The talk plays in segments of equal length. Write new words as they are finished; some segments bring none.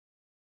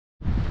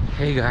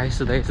Hey guys,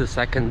 today is the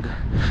second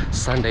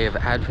Sunday of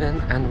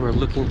Advent and we're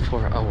looking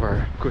for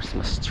our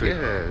Christmas tree.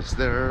 Yes,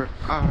 there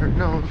are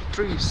no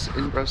trees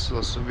in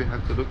Brussels, so we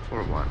have to look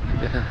for one.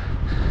 Yeah.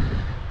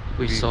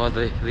 We saw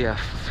the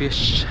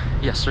fish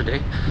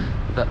yesterday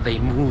that they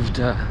moved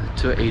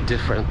to a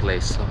different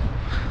place. So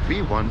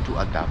we want to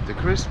adapt the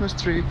Christmas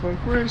tree for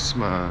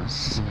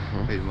Christmas.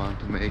 We want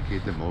to make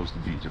it the most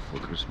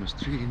beautiful Christmas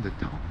tree in the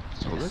town.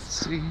 So yes.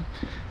 Let's see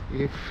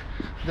if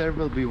there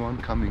will be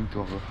one coming to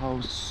our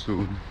house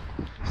soon.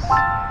 Oh,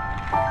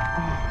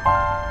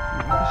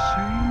 what a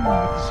shame,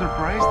 what a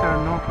surprise, there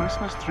are no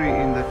Christmas tree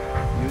in the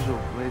usual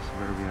place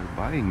where we are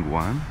buying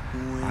one.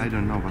 I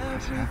don't know what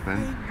has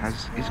happened.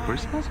 Is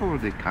Christmas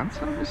already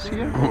cancelled this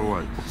year or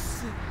what?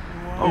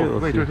 Oh,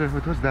 wait,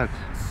 what's that?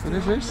 What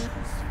is this?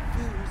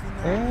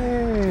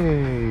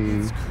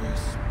 Hey!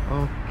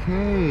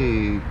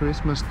 Okay,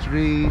 Christmas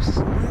trees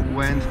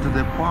went to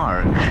the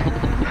park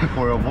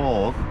for a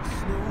walk.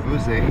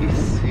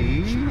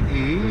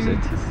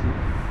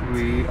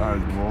 We are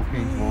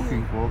walking.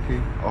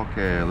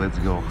 Okay, let's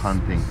go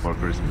hunting for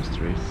Christmas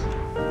trees.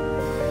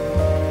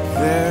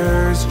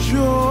 There's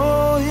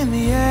joy in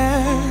the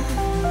air,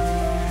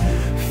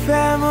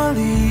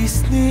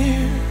 families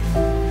near.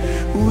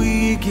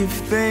 We give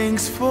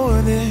thanks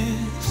for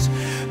this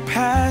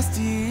past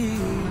year.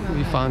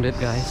 we found it,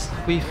 guys.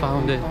 We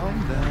found it.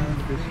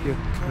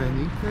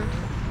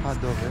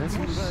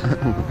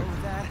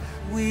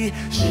 We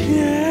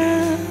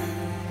share.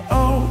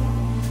 Oh,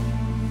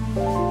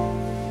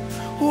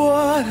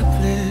 what a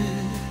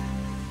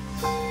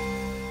bliss!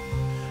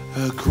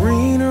 A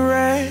green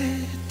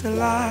red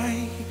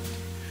delight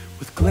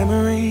with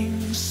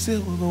glimmering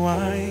silver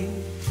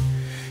wine.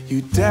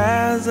 You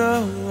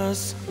dazzle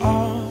us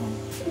all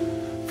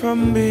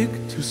from big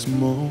to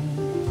small.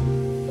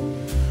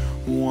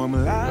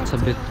 Warm light. It's a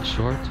bit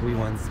short. We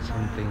want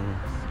something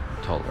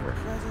taller.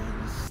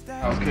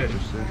 Okay.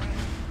 This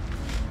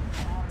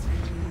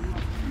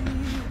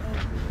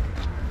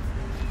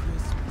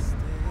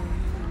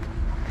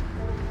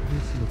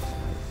looks nice.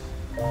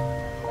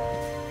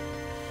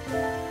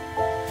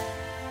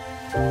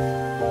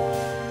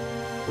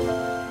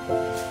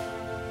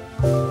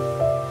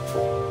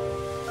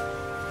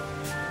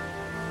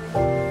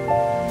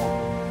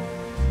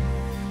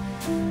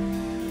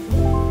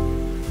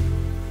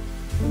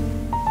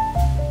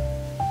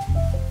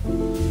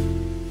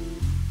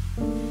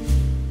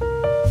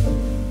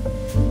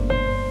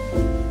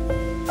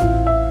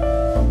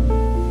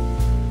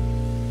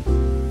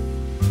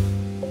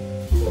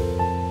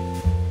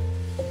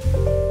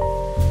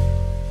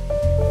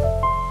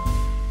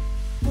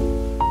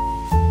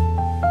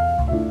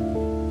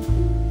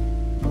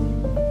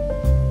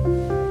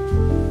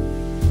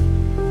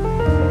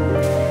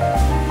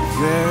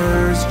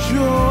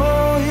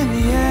 Joy in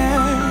the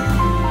air,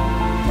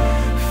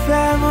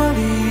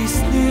 families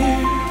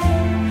near.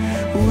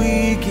 We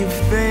give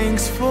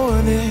thanks for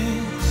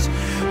this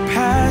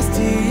past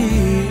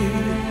year.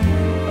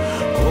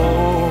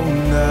 Oh,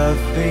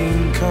 nothing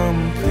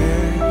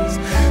compares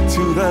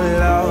to the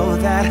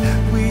love that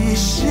we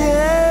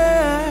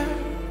share.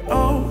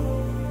 Oh,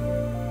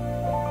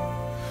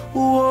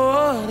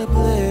 what a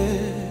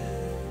bliss!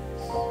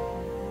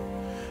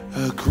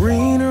 A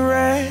green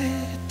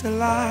red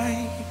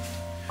delight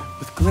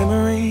with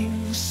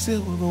glimmering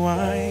silver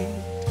wine.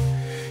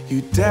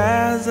 You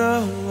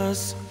dazzle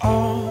us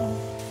all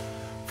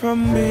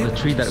from big. The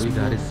tree that we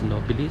got is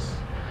Nobilis.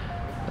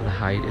 The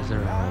height is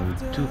around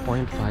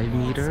 2.5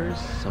 meters,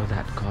 so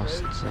that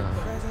costs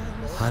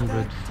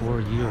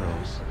 104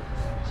 euros.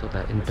 So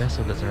that in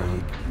peso, that's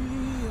around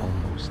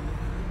almost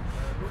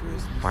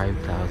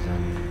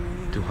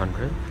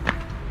 5,200.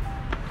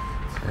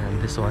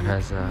 And this one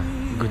has a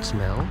good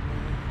smell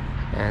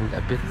and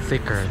a bit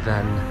thicker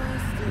than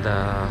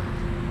the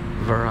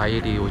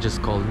variety which is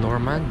called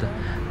Normand.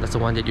 That's the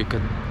one that you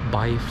could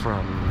buy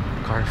from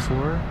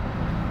Carrefour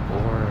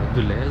or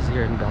Deleuze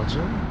here in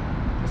Belgium.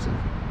 That's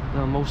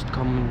the most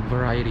common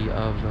variety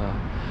of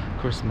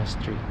Christmas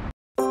tree.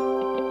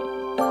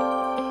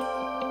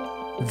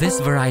 This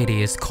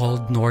variety is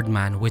called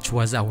Noordman, which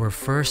was our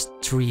first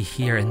tree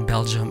here in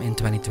Belgium in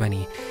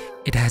 2020.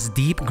 It has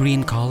deep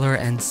green color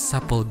and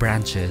supple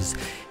branches.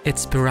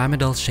 Its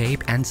pyramidal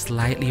shape and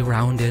slightly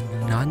rounded,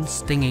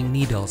 non-stinging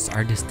needles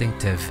are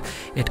distinctive.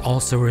 It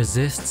also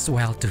resists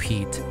well to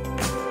heat.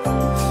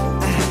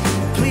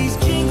 Please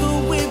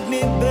jingle with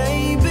me,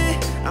 baby.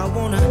 I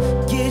wanna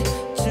get to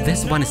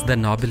This one is the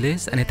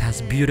Nobilis, and it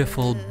has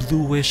beautiful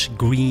bluish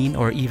green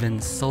or even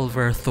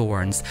silver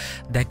thorns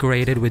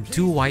decorated with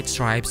 2 white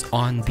stripes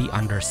on the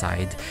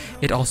underside.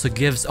 It also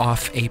gives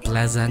off a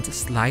pleasant,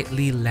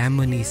 slightly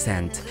lemony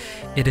scent.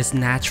 It is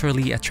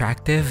naturally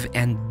attractive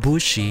and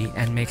bushy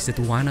and makes it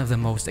one of the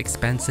most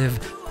expensive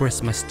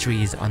Christmas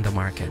trees on the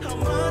market.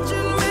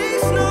 watching me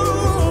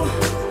snow,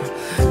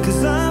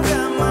 'cause I've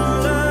got my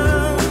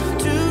love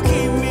to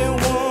keep me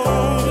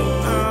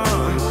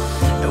warm.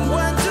 And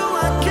what do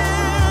I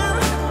care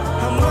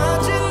how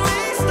much it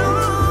may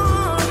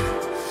storm?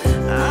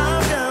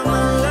 I've got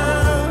my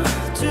love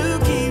to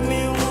keep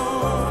me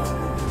warm.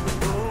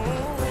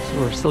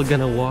 We're still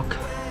gonna walk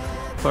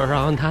for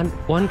around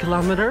 1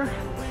 kilometer.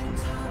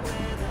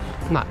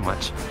 Not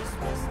much.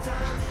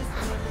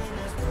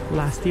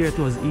 Last year it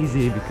was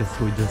easy because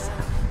we just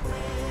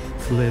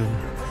live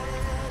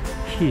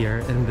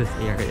here in this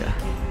area.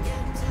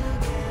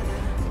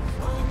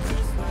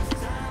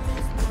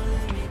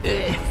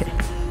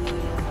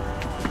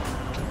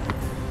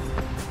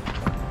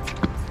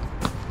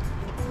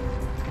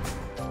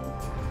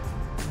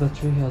 The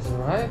tree has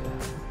arrived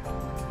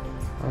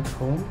at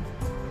home.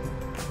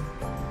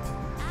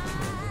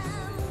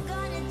 I'm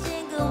gonna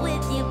jingle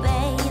with you,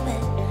 baby.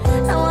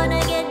 I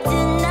wanna get to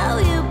know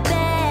you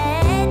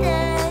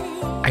better.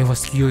 I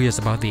was curious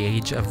about the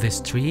age of this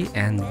tree,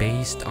 and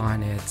based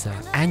on its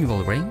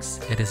annual rings,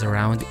 it is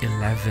around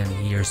 11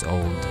 years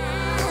old.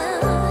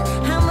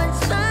 How much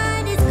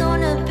fun it's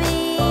gonna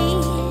be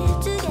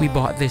We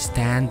bought this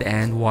stand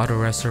and water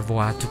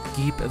reservoir to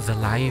keep the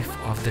life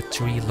of the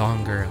tree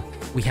longer.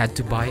 We had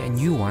to buy a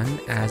new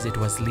one as it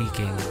was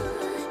leaking.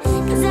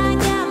 'Cause I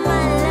got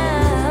my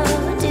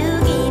love to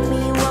keep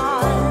me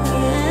warm.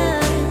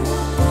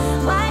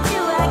 Why do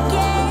I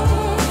care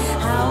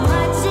how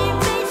much it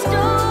may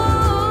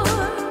store?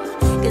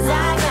 'Cause I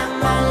got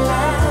my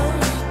love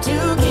to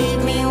keep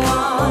me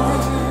warm.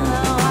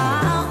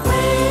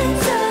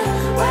 Winter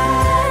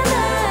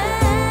weather,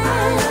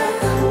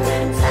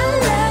 winter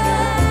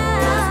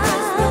love,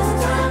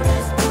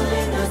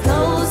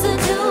 closer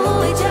to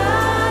each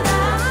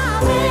other.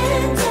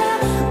 Winter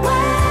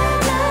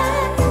weather,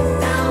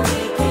 now we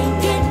can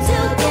get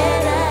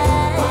together.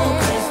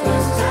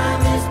 Christmas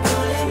time is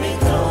pulling me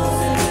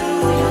closer to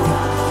your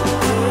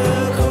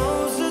heart.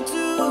 Closer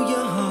to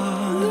your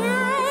heart.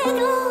 Yeah,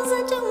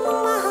 closer to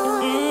my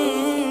heart.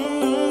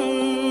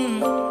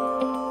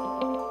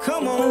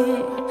 Come on,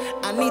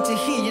 I need to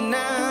hear you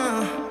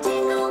now.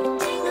 Jingle,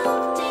 jingle,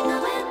 jingle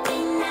with me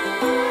now.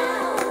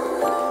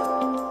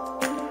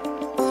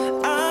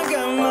 I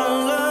got my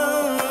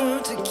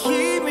love to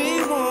keep me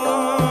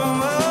warm.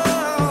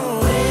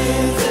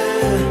 Winter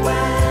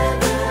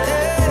weather,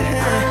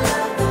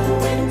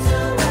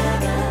 Winter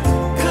weather,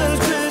 'cause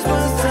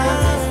Christmas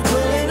time is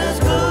pulling us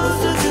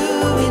closer to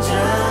each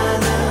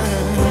other.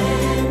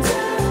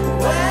 Winter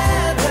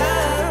weather,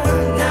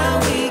 now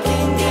we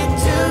can get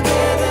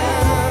together.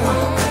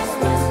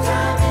 Christmas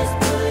time is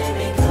pulling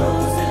me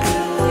closer to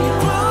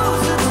your heart.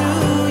 Closer to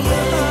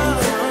your heart.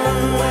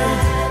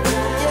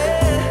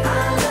 Yeah, I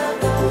love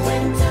the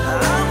winter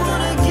I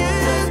wanna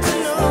get to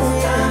know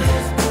ya.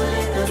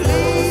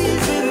 Please,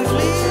 baby,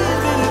 please,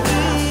 baby,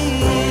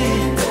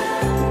 please.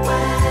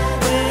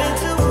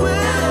 Winter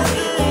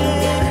weather,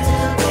 get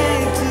together.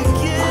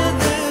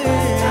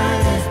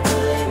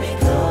 pulling me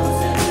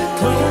closer to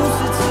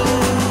Closer to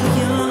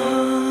your heart.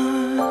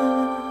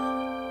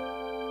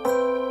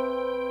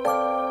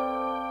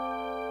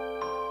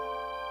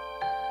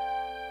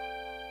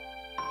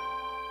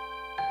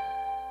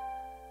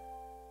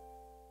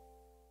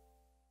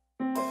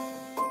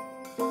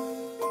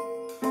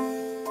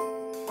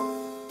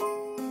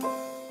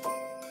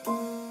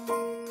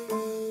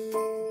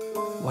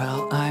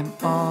 Well, I'm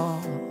all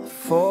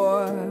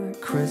for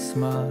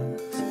Christmas,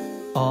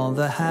 all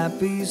the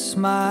happy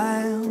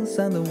smiles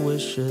and the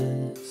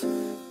wishes.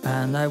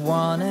 And I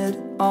want it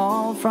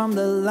all, from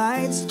the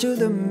lights to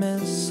the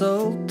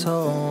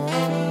mistletoe.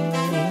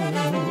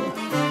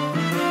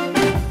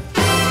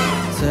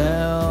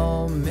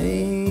 Tell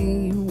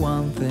me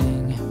one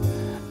thing,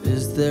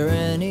 is there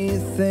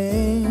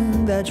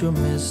anything that you're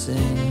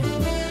missing?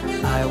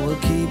 I will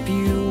keep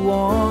you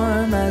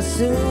warm as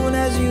soon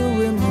as you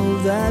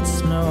remove that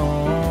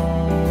snow.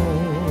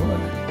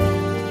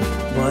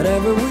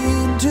 Whatever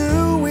we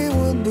do, we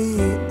will be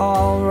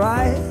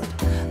alright.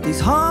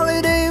 These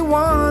holiday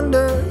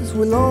wonders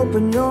will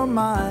open your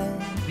mind.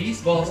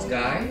 These balls,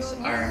 guys,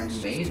 are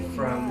made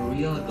from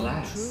real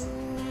glass.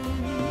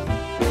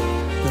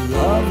 The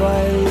love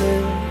I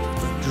lived,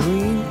 the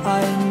dream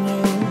I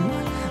knew.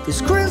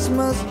 This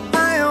Christmas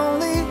I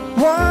only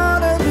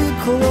wanna be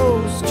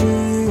close to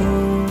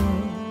you.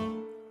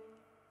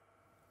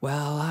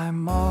 Well,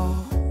 I'm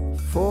all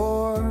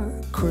for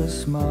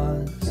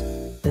Christmas.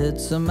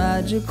 It's a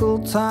magical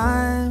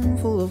time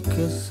full of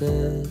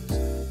kisses.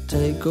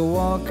 Take a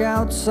walk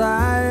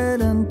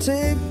outside and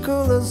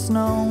tickle the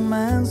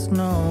snowman's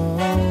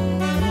nose.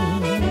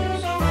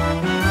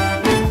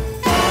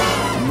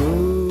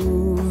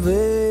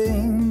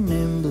 Moving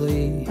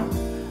nimbly,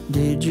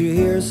 did you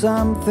hear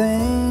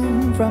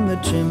something from the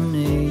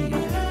chimney?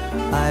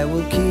 I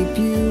will keep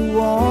you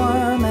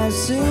warm as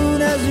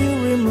soon as you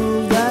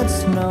remove that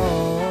snow.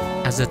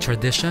 As a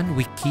tradition,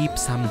 we keep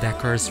some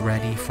decors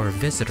ready for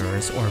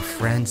visitors or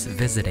friends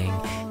visiting,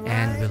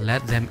 and we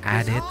let them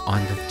add it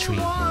on the tree.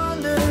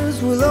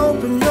 Wonders will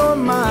open your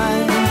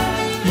mind.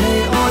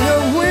 May all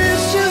your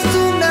wishes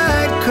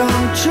tonight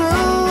come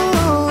true.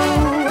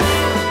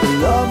 The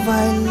love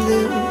I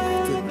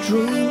lived, the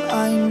dream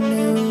I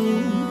knew.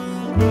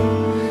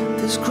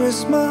 This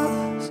Christmas